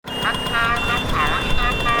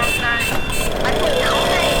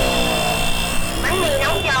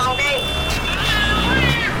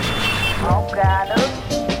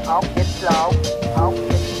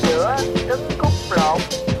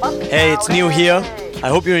it's Neil here. I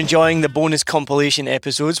hope you're enjoying the bonus compilation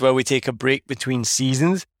episodes where we take a break between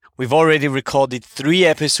seasons. We've already recorded 3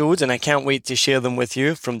 episodes and I can't wait to share them with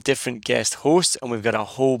you from different guest hosts, and we've got a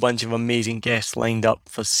whole bunch of amazing guests lined up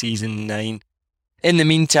for season 9. In the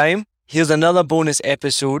meantime, here's another bonus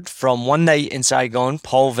episode from One Night in Saigon,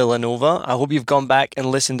 Paul Villanova. I hope you've gone back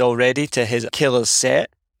and listened already to his killer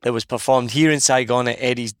set that was performed here in Saigon at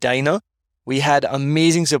Eddie's Diner. We had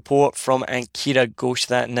amazing support from Ankita Ghosh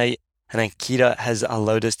that night, and Ankita has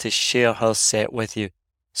allowed us to share her set with you.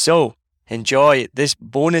 So, enjoy this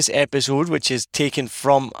bonus episode, which is taken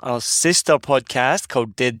from our sister podcast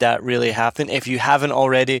called Did That Really Happen? If you haven't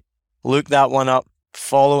already, look that one up,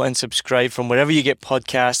 follow and subscribe from wherever you get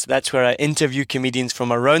podcasts. That's where I interview comedians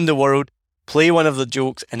from around the world, play one of the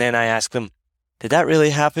jokes, and then I ask them, did that really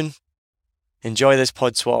happen? Enjoy this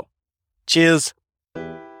PodSwap. Cheers.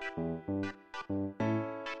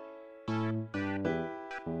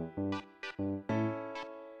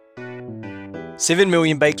 7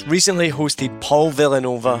 Million Bikes recently hosted Paul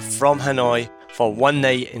Villanova from Hanoi for One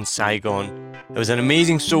Night in Saigon. It was an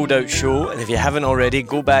amazing sold-out show, and if you haven't already,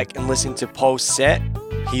 go back and listen to Paul's set.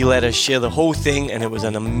 He let us share the whole thing, and it was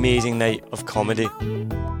an amazing night of comedy.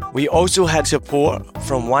 We also had support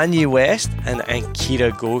from Wanye West and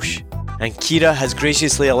Ankita Ghosh. Ankita has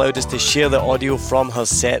graciously allowed us to share the audio from her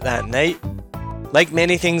set that night. Like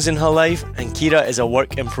many things in her life, Ankita is a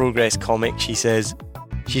work-in-progress comic, she says.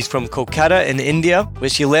 She's from Kolkata in India, where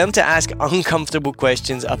she learned to ask uncomfortable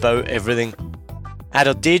questions about everything. At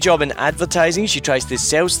her day job in advertising, she tries to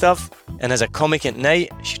sell stuff, and as a comic at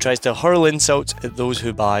night, she tries to hurl insults at those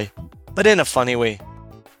who buy, but in a funny way.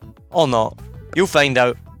 Or not. You'll find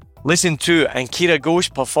out. Listen to Ankita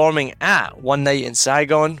Ghosh performing at One Night in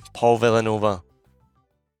Saigon, Paul Villanova.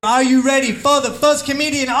 Are you ready for the first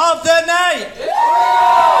comedian of the night?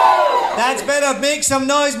 That's better. Make some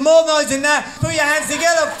noise, more noise than that. Put your hands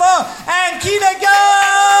together for Ankita Ghosh!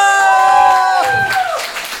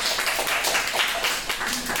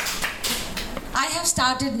 I have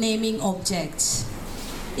started naming objects.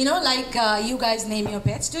 You know, like you guys name your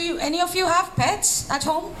pets. Do you? Any of you have pets at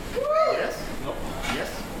home? Yes. No. Yes.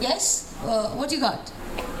 Yes? What do you got?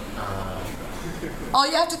 Oh,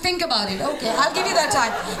 you have to think about it. Okay, I'll give you that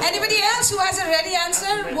time. Anybody else who has a ready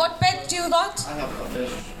answer? What pet do you got? I have a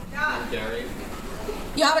fish. Gary.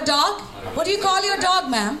 You have a dog? What do you call your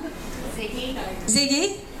dog, ma'am? Ziggy.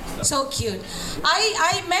 Ziggy? So cute.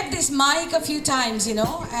 I met this Mike a few times, you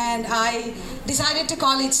know, and I decided to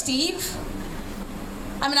call it Steve.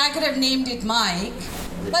 I mean, I could have named it Mike,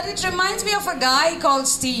 but it reminds me of a guy called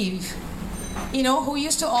Steve, you know, who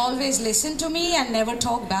used to always listen to me and never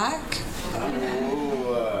talk back.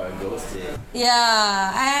 Ghosted.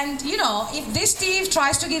 Yeah, and you know, if this Steve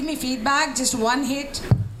tries to give me feedback, just one hit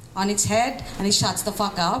on its head and he shuts the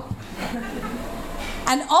fuck up.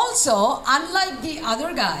 And also, unlike the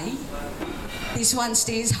other guy, this one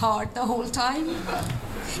stays hard the whole time.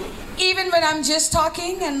 Even when I'm just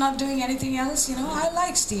talking and not doing anything else, you know, I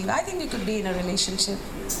like Steve. I think we could be in a relationship.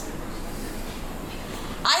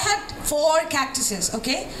 I had 4 cactuses,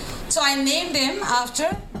 okay? So I named them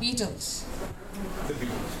after Beatles.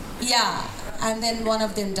 Yeah, and then one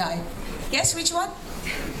of them died. Guess which one?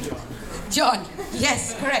 John.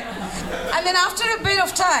 Yes, correct. And then after a bit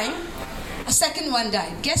of time, a second one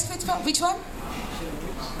died. Guess which one?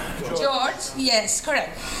 George. Yes,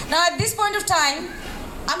 correct. Now at this point of time,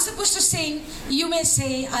 I'm supposed to sing, you may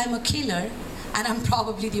say I'm a killer, and I'm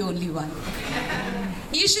probably the only one.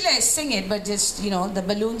 Usually I sing it, but just, you know, the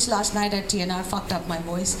balloons last night at TNR fucked up my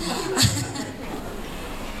voice.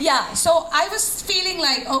 Yeah, so I was feeling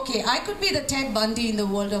like, okay, I could be the Ted Bundy in the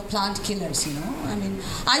world of plant killers, you know? I mean,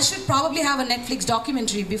 I should probably have a Netflix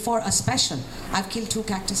documentary before a special. I've killed 2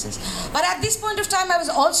 cactuses. But at this point of time, I was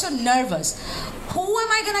also nervous. Who am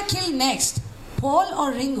I gonna kill next? Paul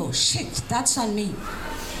or Ringo? Shit, that's on me.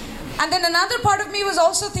 And then another part of me was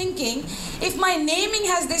also thinking, if my naming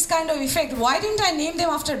has this kind of effect, why didn't I name them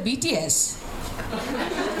after BTS?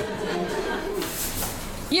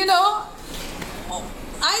 You know?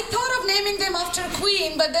 I thought of naming them after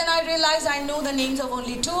Queen, but then I realized I know the names of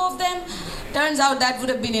only 2 of them. Turns out that would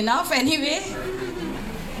have been enough anyway.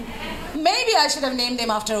 Maybe I should have named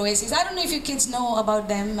them after Oasis. I don't know if you kids know about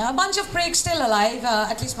them. A bunch of pricks still alive.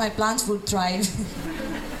 At least my plants would thrive.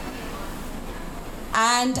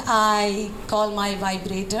 And I call my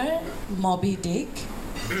vibrator Moby Dick.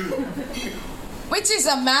 Which is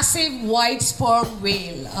a massive white sperm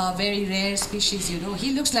whale, a very rare species, you know.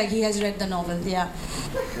 He looks like he has read the novel, yeah.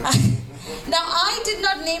 Now, I did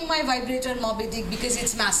not name my vibrator Moby Dick because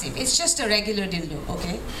it's massive. It's just a regular dildo,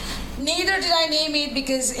 okay? Neither did I name it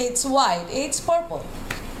because it's white. It's purple.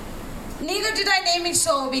 Neither did I name it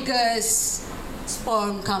so because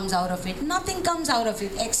sperm comes out of it. Nothing comes out of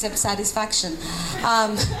it except satisfaction.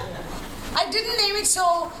 I didn't name it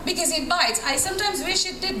so because it bites. I sometimes wish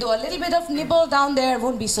it did though. A little bit of nibble down there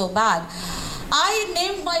won't be so bad. I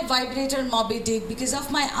named my vibrator Moby Dick because of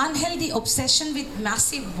my unhealthy obsession with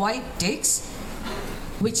massive white dicks,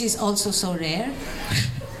 which is also so rare.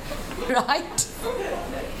 Right?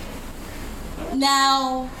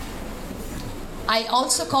 Now, I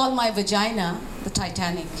also call my vagina the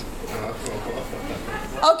Titanic.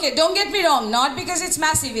 Okay, don't get me wrong, not because it's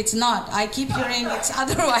massive, it's not. I keep hearing it's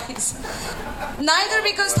otherwise. Neither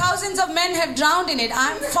because thousands of men have drowned in it.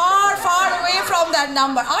 I'm far, far away from that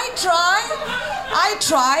number. I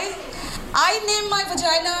try. I named my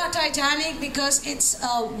vagina Titanic because it's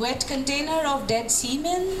a wet container of dead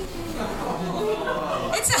semen.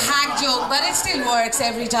 It's a hack joke, but it still works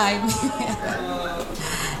every time.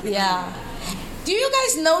 Yeah. Do you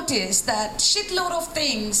guys notice that shitload of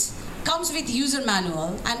things comes with user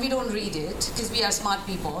manual and we don't read it because we are smart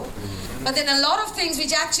people, but then a lot of things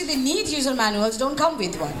which actually need user manuals don't come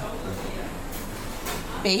with one.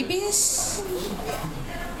 Babies,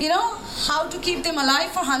 you know, how to keep them alive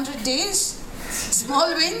for 100 days,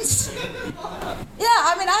 small wins. Yeah,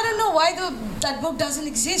 I mean, I don't know why that book doesn't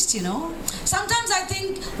exist, you know. Sometimes I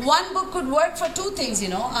think one book could work for two things, you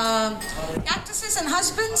know. Cactuses and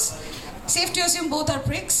husbands, safe to assume both are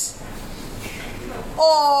pricks.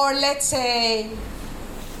 Or let's say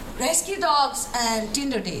rescue dogs and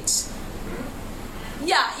Tinder dates.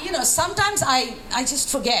 Yeah, you know, sometimes I just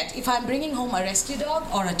forget if I'm bringing home a rescue dog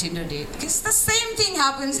or a Tinder date. Because the same thing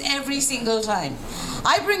happens every single time.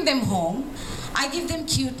 I bring them home, I give them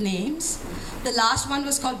cute names. The last one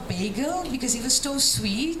was called Bagel because he was so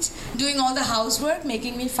sweet, doing all the housework,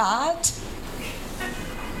 making me fat.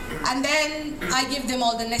 And then I give them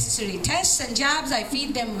all the necessary tests and jabs. I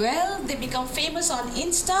feed them well. They become famous on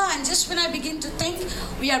Insta. And just when I begin to think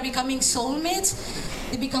we are becoming soulmates,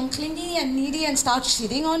 they become clingy and needy and start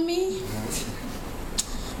shitting on me.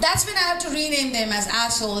 That's when I have to rename them as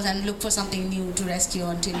assholes and look for something new to rescue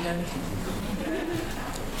on Tinder.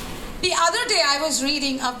 The other day I was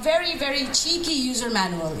reading a very, very cheeky user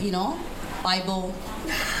manual, you know, Bible.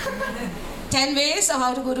 10 ways of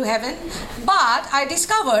how to go to heaven. But I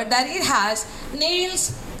discovered that it has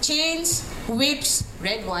nails, chains, whips,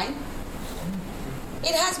 red wine.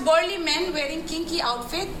 It has burly men wearing kinky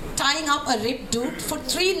outfit, tying up a ripped dude for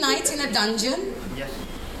 3 nights in a dungeon. Yes.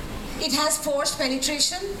 It has forced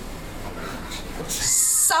penetration.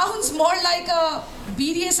 Sounds more like a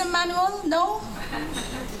BDSM manual, no?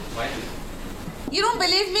 Why? You don't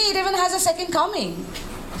believe me? It even has a second coming.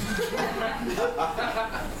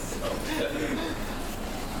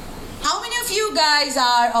 How many of you guys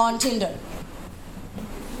are on Tinder?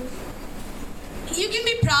 You can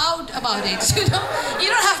be proud about it, you know. You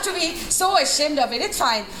don't have to be so ashamed of it. It's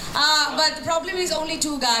fine. But the problem is only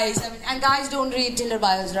 2 guys, and guys don't read Tinder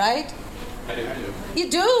bios, right? I do. You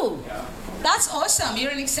do? Yeah. That's awesome.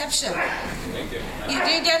 You're an exception. Thank you. Do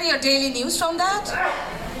you get your daily news from that?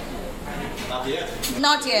 Not yet.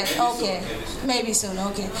 Not yet. Okay. Maybe soon.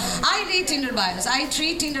 Okay. I read Tinder bios. I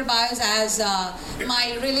treat Tinder bios as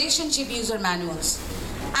my relationship user manuals.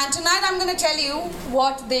 And tonight I'm going to tell you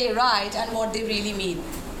what they write and what they really mean.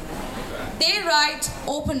 They write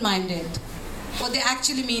open-minded. What they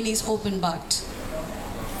actually mean is open butt.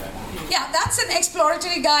 Yeah, that's an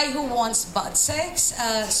exploratory guy who wants butt sex.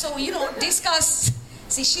 So, you know, discuss...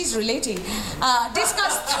 See, she's relating.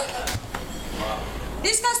 Discuss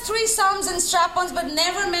threesomes and strap-ons, but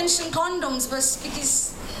never mention condoms, but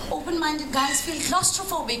because open-minded guys feel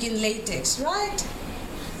claustrophobic in latex, right?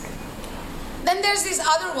 Then there's these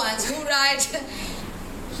other ones who write,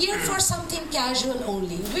 here for something casual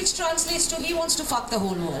only, which translates to he wants to fuck the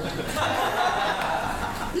whole world.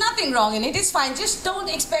 Nothing wrong in it, it's fine. Just don't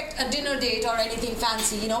expect a dinner date or anything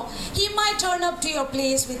fancy, you know. He might turn up to your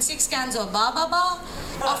place with 6 cans of Ba,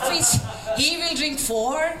 of which he will drink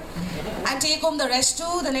 4 and take home the rest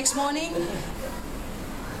too the next morning.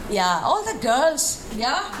 Yeah, all the girls,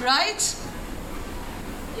 yeah, right?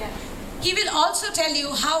 Yeah. He will also tell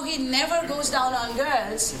you how he never goes down on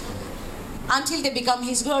girls until they become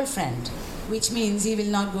his girlfriend, which means he will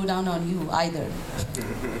not go down on you either.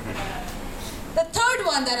 The third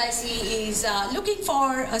one that I see is looking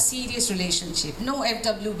for a serious relationship. No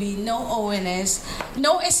FWB, no ONS,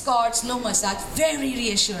 no escorts, no massage. Very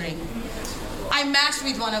reassuring. I matched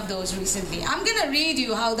with one of those recently. I'm going to read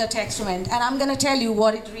you how the text went, and I'm going to tell you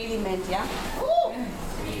what it really meant, yeah? Ooh.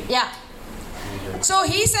 Yeah. So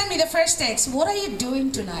he sent me the first text, what are you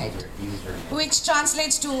doing tonight? Which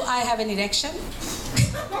translates to, I have an erection.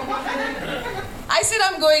 I said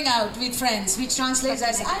I'm going out with friends, which translates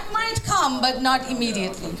as I might come, but not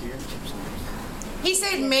immediately. He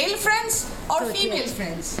said male friends or female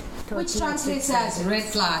friends, which translates as red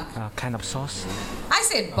flag. Kind of sauce. I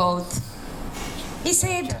said both. He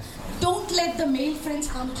said, don't let the male friends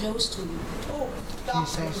come close to you.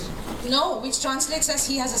 No, which translates as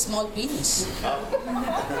he has a small penis.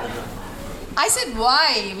 I said,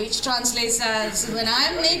 why? Which translates as, when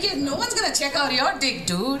I'm naked, no one's gonna check out your dick,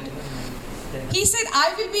 dude. He said,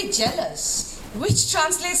 I will be jealous. Which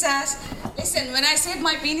translates as, listen, when I said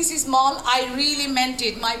my penis is small, I really meant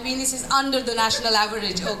it. My penis is under the national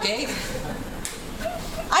average, okay?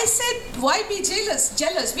 I said, why be jealous?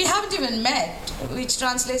 Jealous. We haven't even met. Which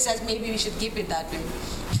translates as, maybe we should keep it that way.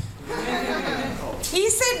 He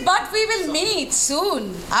said, but we will meet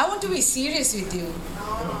soon. I want to be serious with you.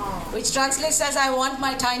 Which translates as, I want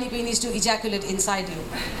my tiny penis to ejaculate inside you.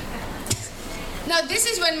 Now this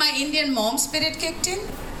is when my Indian mom spirit kicked in.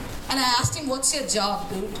 And I asked him, what's your job,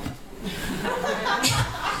 dude?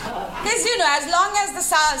 Because, you know, as long as the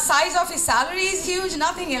size of his salary is huge,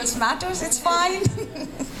 nothing else matters, it's fine.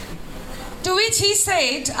 To which he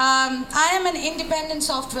said, I am an independent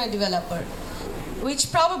software developer, which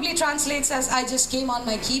probably translates as, I just came on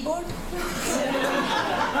my keyboard.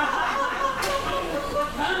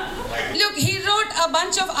 Look, he wrote a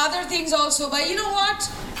bunch of other things also, but you know what?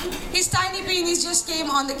 His tiny penis just came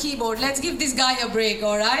on the keyboard. Let's give this guy a break,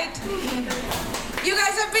 all right? You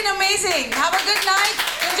guys have been amazing. Have a good night.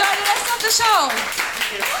 Enjoy the rest of the show.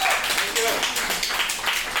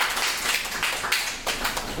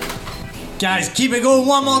 Guys, keep it going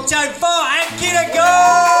one more time for Ankita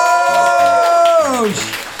Ghosh!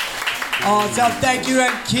 Awesome, thank you,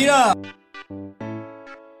 Ankita.